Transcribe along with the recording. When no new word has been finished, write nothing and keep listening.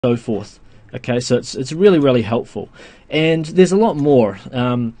so forth. Okay, so it's really helpful, and there's a lot more.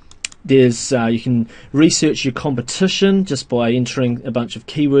 There's you can research your competition just by entering a bunch of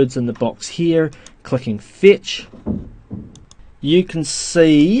keywords in the box here, clicking fetch. You can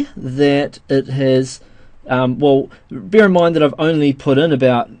see that it has well, bear in mind that I've only put in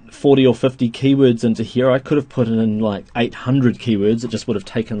about 40 or 50 keywords into here. I could have put in like 800 keywords. It just would have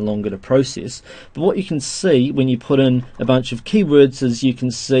taken longer to process. But what you can see when you put in a bunch of keywords is you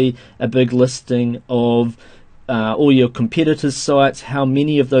can see a big listing of all your competitors' sites, how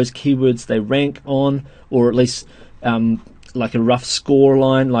many of those keywords they rank on, or at least like a rough score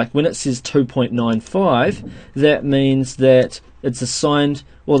line. Like when it says 2.95, that means that it's assigned,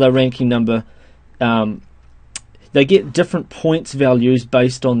 or they're ranking number. They get different points values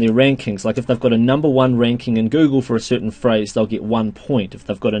based on their rankings. Like if they've got a number 1 ranking in Google for a certain phrase, they'll get 1 point. If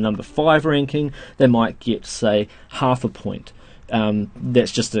they've got a number 5 ranking, they might get, say, half a point.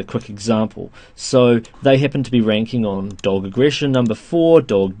 That's just a quick example. So they happen to be ranking on dog aggression number 4,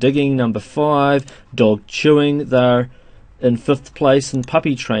 dog digging number 5, dog chewing they're in 5th place, and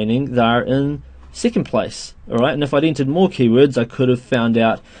puppy training they're in 2nd place. All right, and if I'd entered more keywords, I could have found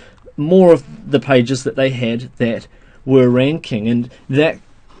out more of the pages that they had that were ranking, and that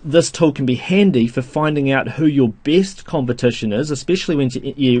this tool can be handy for finding out who your best competition is, especially when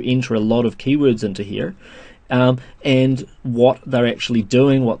you enter a lot of keywords into here, and what they're actually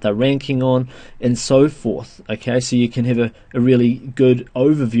doing, what they're ranking on, and so forth. Okay, so you can have a really good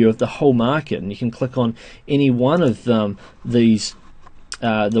overview of the whole market, and you can click on any one of these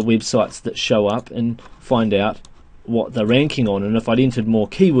the websites that show up and find out what they're ranking on. And if I'd entered more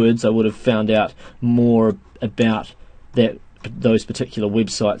keywords, I would have found out more about those particular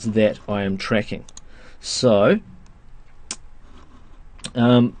websites that I am tracking. So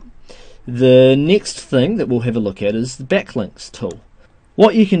the next thing that we'll have a look at is the backlinks tool.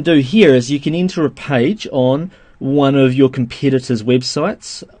 What you can do here is you can enter a page on one of your competitors'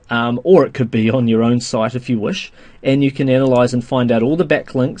 websites, or it could be on your own site if you wish, and you can analyze and find out all the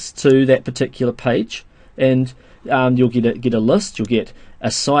backlinks to that particular page, and you'll get a list. You'll get a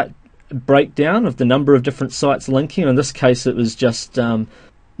site breakdown of the number of different sites linking. In this case, it was just 19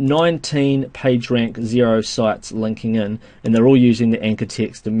 PageRank 0 sites linking in, and they're all using the anchor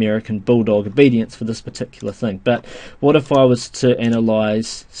text American Bulldog Obedience for this particular thing. But what if I was to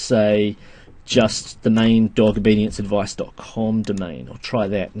analyze, say, just the main dogobedienceadvice.com domain? I'll try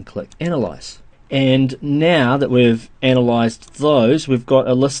that and click analyze. And now that we've analyzed those, we've got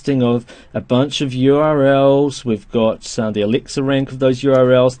a listing of a bunch of URLs. We've got the Alexa rank of those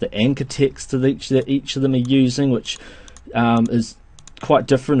URLs, the anchor text that each of them are using, which is quite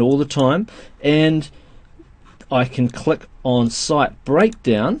different all the time. And I can click on site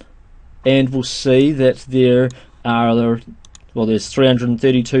breakdown, and we'll see that there are there's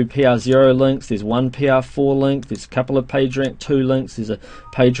 332 PR0 links, there's 1 PR4 link, there's a couple of PageRank 2 links, there's a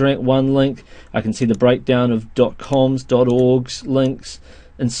PageRank 1 link. I can see the breakdown of .coms, .orgs links,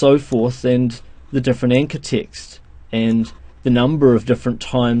 and so forth, and the different anchor text, and the number of different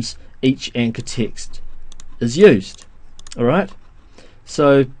times each anchor text is used. Alright?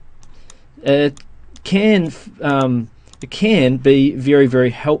 So it can be very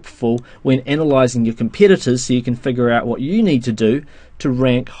helpful when analyzing your competitors, so you can figure out what you need to do to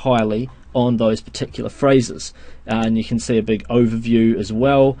rank highly on those particular phrases. And you can see a big overview as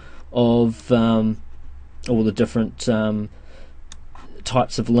well of all the different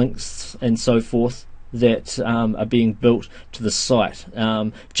types of links and so forth that are being built to the site.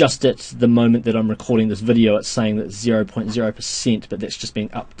 Just at the moment that I'm recording this video, it's saying that 0.0%, but that's just being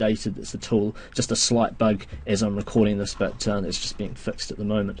updated. It's a tool, just a slight bug as I'm recording this, but it's just being fixed at the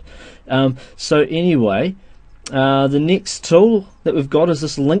moment. So anyway, the next tool that we've got is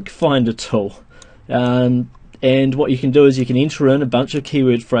this link finder tool. And what you can do is you can enter in a bunch of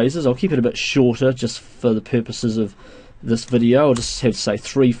keyword phrases. I'll keep it a bit shorter just for the purposes of this video. I'll just have, say,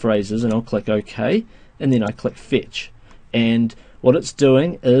 3 phrases, and I'll click OK, and then I click fetch. And what it's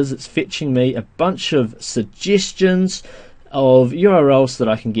doing is it's fetching me a bunch of suggestions of URLs that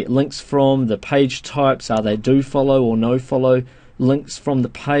I can get links from, the page types, are they do follow or no follow links from the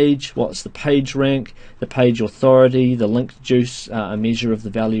page, what's the page rank, the page authority, the link juice, a measure of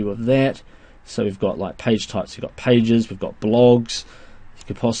the value of that. So we've got like page types, we've got pages, we've got blogs. You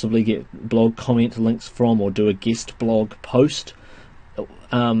could possibly get blog comment links from, or do a guest blog post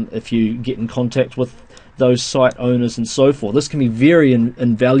if you get in contact with those site owners and so forth. This can be very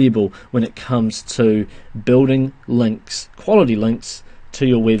invaluable when it comes to building links, quality links to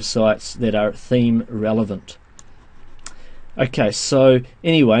your websites that are theme relevant. Okay, so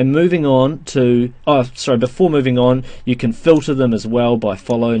anyway, moving on to, before moving on, you can filter them as well by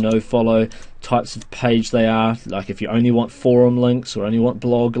follow, no follow, types of page they are, like if you only want forum links or only want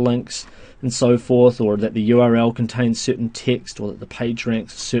blog links and so forth, or that the URL contains certain text, or that the page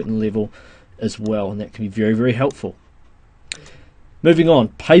ranks a certain level as well, and that can be very, very helpful. Moving on,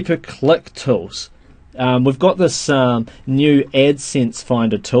 pay-per-click tools. We've got this new AdSense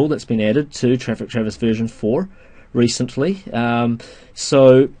Finder tool that's been added to Traffic Travis version 4 recently.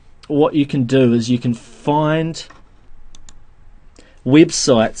 So what you can do is you can find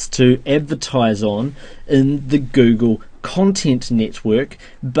websites to advertise on in the Google Content Network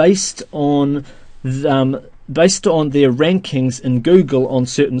based on their rankings in Google on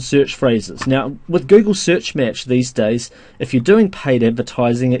certain search phrases. Now, with Google Search Match these days, if you're doing paid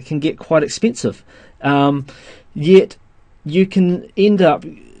advertising, it can get quite expensive. Yet you can end up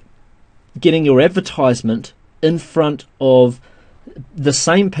getting your advertisement in front of the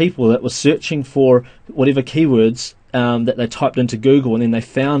same people that were searching for whatever keywords that they typed into Google, and then they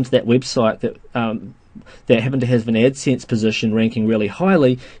found that website that happened to have an AdSense position ranking really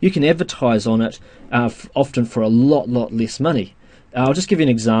highly. You can advertise on it often for a lot less money. I'll just give you an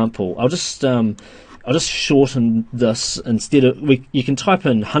example. I'll just shorten this. Instead of you can type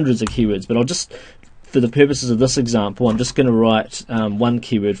in hundreds of keywords, but for the purposes of this example, I'm just going to write one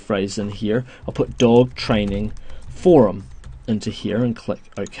keyword phrase in here. I'll put dog training forum into here and click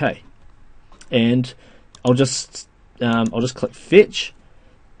OK. And I'll just click fetch,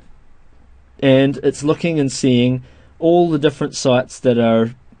 and it's looking and seeing all the different sites that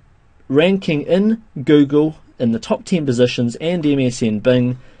are ranking in Google in the top 10 positions and MSN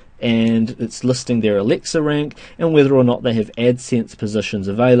Bing, and it's listing their Alexa rank and whether or not they have AdSense positions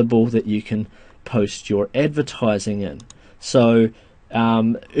available that you can post your advertising in. So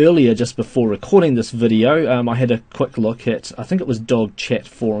earlier, just before recording this video, I had a quick look at, I think it was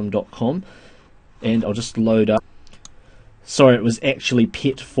dogchatforum.com, and I'll just load up. Sorry, it was actually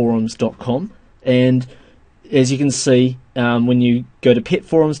petforums.com, and as you can see, when you go to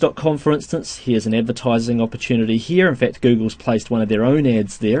petforums.com, for instance, here's an advertising opportunity here. In fact, Google's placed one of their own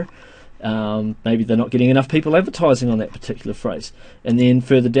ads there. Maybe they're not getting enough people advertising on that particular phrase. And then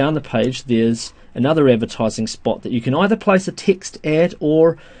further down the page, there's another advertising spot that you can either place a text ad,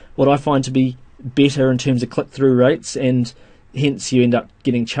 or what I find to be better in terms of click-through rates, and hence you end up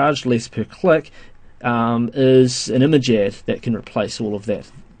getting charged less per click, is an image ad that can replace all of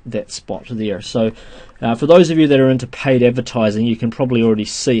that spot there. So for those of you that are into paid advertising, you can probably already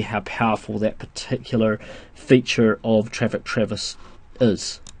see how powerful that particular feature of Traffic Travis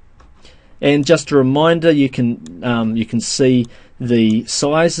is. And just a reminder, you can see the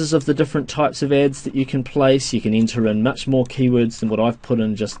sizes of the different types of ads that you can place. You can enter in much more keywords than what I've put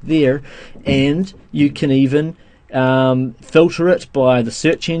in just there, and you can even filter it by the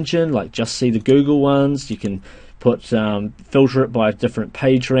search engine, like just see the Google ones. You can put filter it by different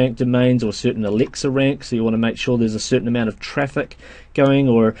page rank domains or certain Alexa ranks, so you want to make sure there's a certain amount of traffic going,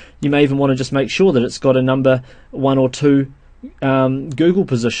 or you may even want to just make sure that it's got a number 1 or 2 Google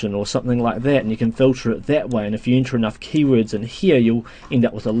position or something like that, and you can filter it that way. And if you enter enough keywords in here, you'll end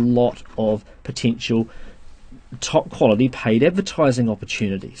up with a lot of potential top quality paid advertising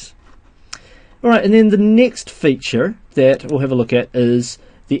opportunities. Alright, and then the next feature that we'll have a look at is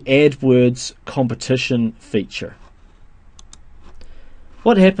the AdWords competition feature.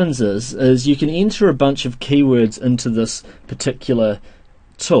 What happens is you can enter a bunch of keywords into this particular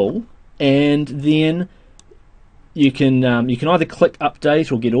tool, and then you can either click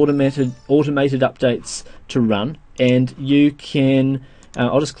update or get automated updates to run, and you can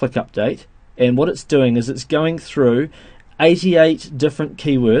I'll just click update, and what it's doing is it's going through 88 different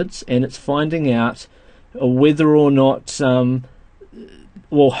keywords, and it's finding out whether or not who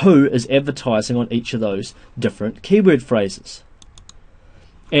is advertising on each of those different keyword phrases.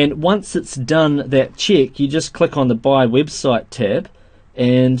 And once it's done that check, you just click on the Buy Website tab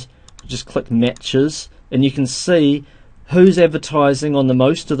and just click Matches, and you can see who's advertising on the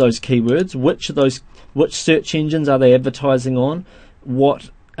most of those keywords, which search engines are they advertising on, what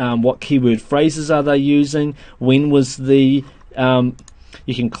keyword phrases are they using, when was the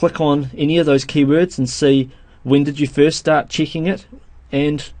you can click on any of those keywords and see when did you first start checking it,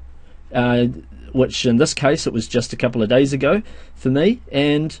 and which in this case it was just a couple of days ago for me,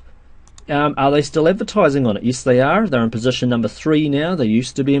 and are they still advertising on it? Yes, they are. They're in position number 3 now. They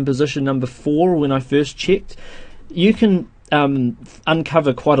used to be in position number 4 when I first checked. You can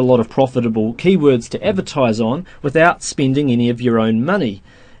uncover quite a lot of profitable keywords to advertise on without spending any of your own money,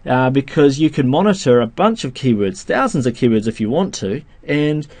 because you can monitor a bunch of keywords, thousands of keywords if you want to,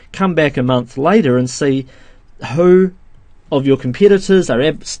 and come back a month later and see who of your competitors are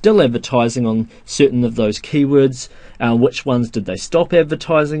still advertising on certain of those keywords. Which ones did they stop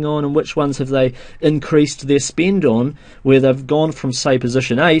advertising on, and which ones have they increased their spend on, where they've gone from, say,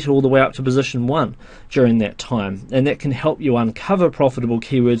 position 8 all the way up to position 1 during that time. And that can help you uncover profitable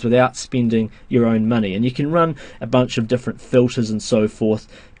keywords without spending your own money. And you can run a bunch of different filters and so forth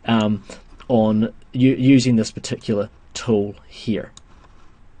on using this particular tool here.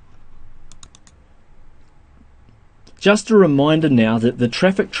 Just a reminder now that the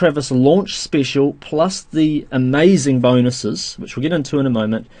Traffic Travis launch special plus the amazing bonuses, which we'll get into in a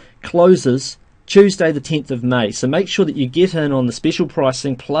moment, closes Tuesday the 10th of May. So make sure that you get in on the special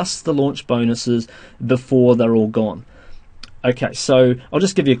pricing plus the launch bonuses before they're all gone. Okay, so I'll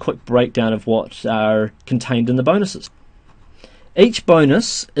just give you a quick breakdown of what are contained in the bonuses. Each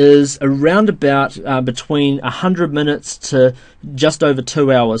bonus is around about between 100 minutes to just over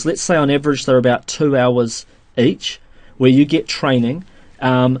 2 hours. Let's say on average they're about 2 hours each, where you get training,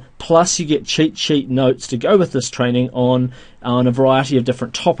 plus you get cheat sheet notes to go with this training on a variety of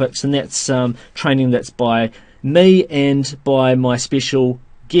different topics, and that's training that's by me and by my special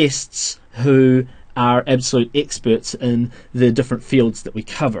guests who are absolute experts in the different fields that we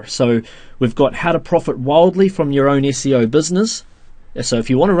cover. So we've got how to profit wildly from your own SEO business. So if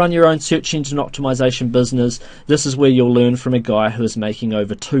you want to run your own search engine optimization business, this is where you'll learn from a guy who is making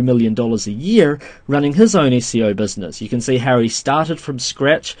over $2 million a year running his own SEO business. You can see how he started from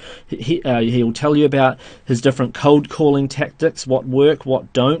scratch. He'll tell you about his different cold calling tactics, what work,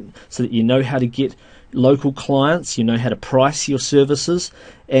 what don't, so that you know how to get local clients, you know how to price your services,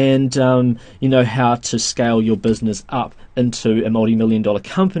 and you know how to scale your business up into a multi-million-dollar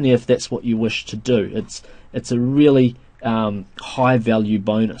company if that's what you wish to do. It's a really high value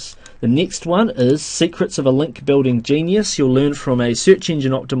bonus. The next one is Secrets of a Link Building Genius. You'll learn from a search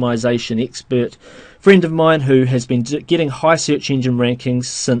engine optimization expert friend of mine who has been getting high search engine rankings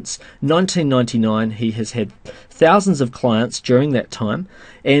since 1999. He has had thousands of clients during that time,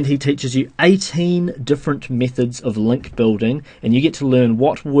 and he teaches you 18 different methods of link building, and you get to learn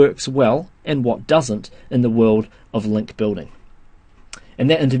what works well and what doesn't in the world of link building. And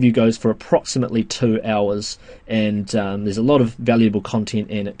that interview goes for approximately 2 hours, and there's a lot of valuable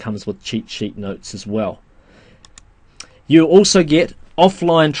content, and it comes with cheat sheet notes as well. You also get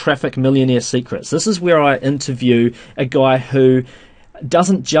Offline Traffic Millionaire Secrets. This is where I interview a guy who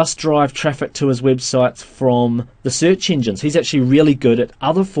doesn't just drive traffic to his websites from the search engines. He's actually really good at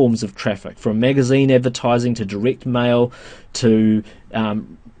other forms of traffic, from magazine advertising to direct mail to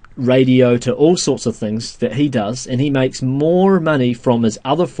radio, to all sorts of things that he does, and he makes more money from his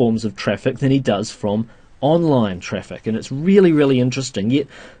other forms of traffic than he does from online traffic. And it's really, really interesting. Yet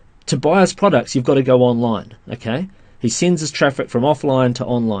to buy his products, you've got to go online. Okay, he sends his traffic from offline to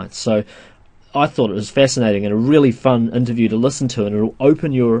online. So I thought it was fascinating and a really fun interview to listen to, and it'll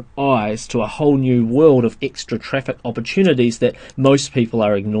open your eyes to a whole new world of extra traffic opportunities that most people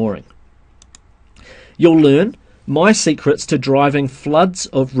are ignoring. You'll learn my secrets to driving floods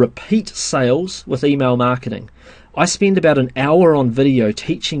of repeat sales with email marketing. I spend about an hour on video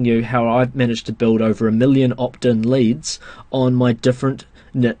teaching you how I've managed to build over 1 million opt-in leads on my different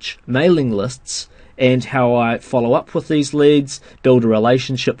niche mailing lists, and how I follow up with these leads, build a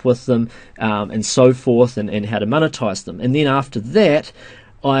relationship with them, and so forth, and how to monetize them. And then after that,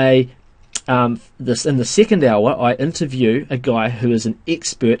 in the second hour, I interview a guy who is an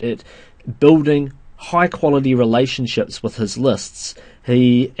expert at building high quality relationships with his lists.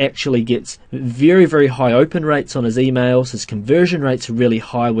 He actually gets very, very high open rates on his emails. His conversion rates are really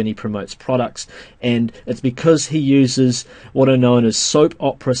high when he promotes products, and it's because he uses what are known as soap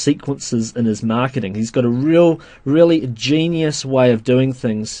opera sequences in his marketing. He's got a really genius way of doing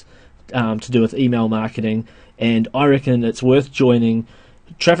things to do with email marketing, and I reckon it's worth joining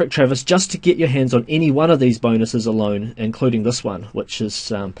Traffic Travis just to get your hands on any one of these bonuses alone, including this one, which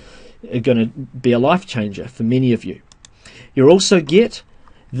is going to be a life changer for many of you. You'll also get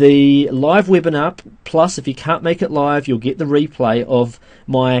the live webinar, plus if you can't make it live, you'll get the replay of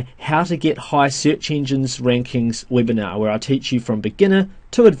my How to Get High Search Engines Rankings webinar, where I teach you from beginner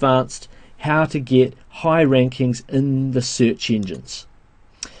to advanced how to get high rankings in the search engines.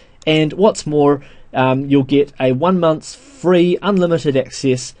 And what's more, you'll get a 1 month free unlimited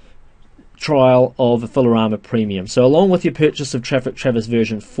access trial of Affiliarama Premium. So along with your purchase of Traffic Travis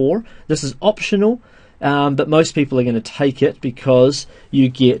version 4, this is optional, but most people are going to take it because you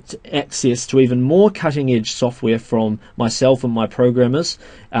get access to even more cutting edge software from myself and my programmers,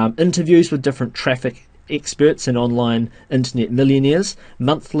 interviews with different traffic experts and online internet millionaires,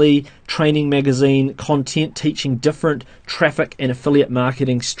 monthly training magazine content teaching different traffic and affiliate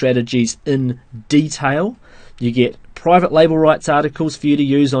marketing strategies in detail. You get private label rights articles for you to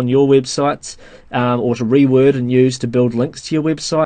use on your websites, or to reword and use to build links to your website.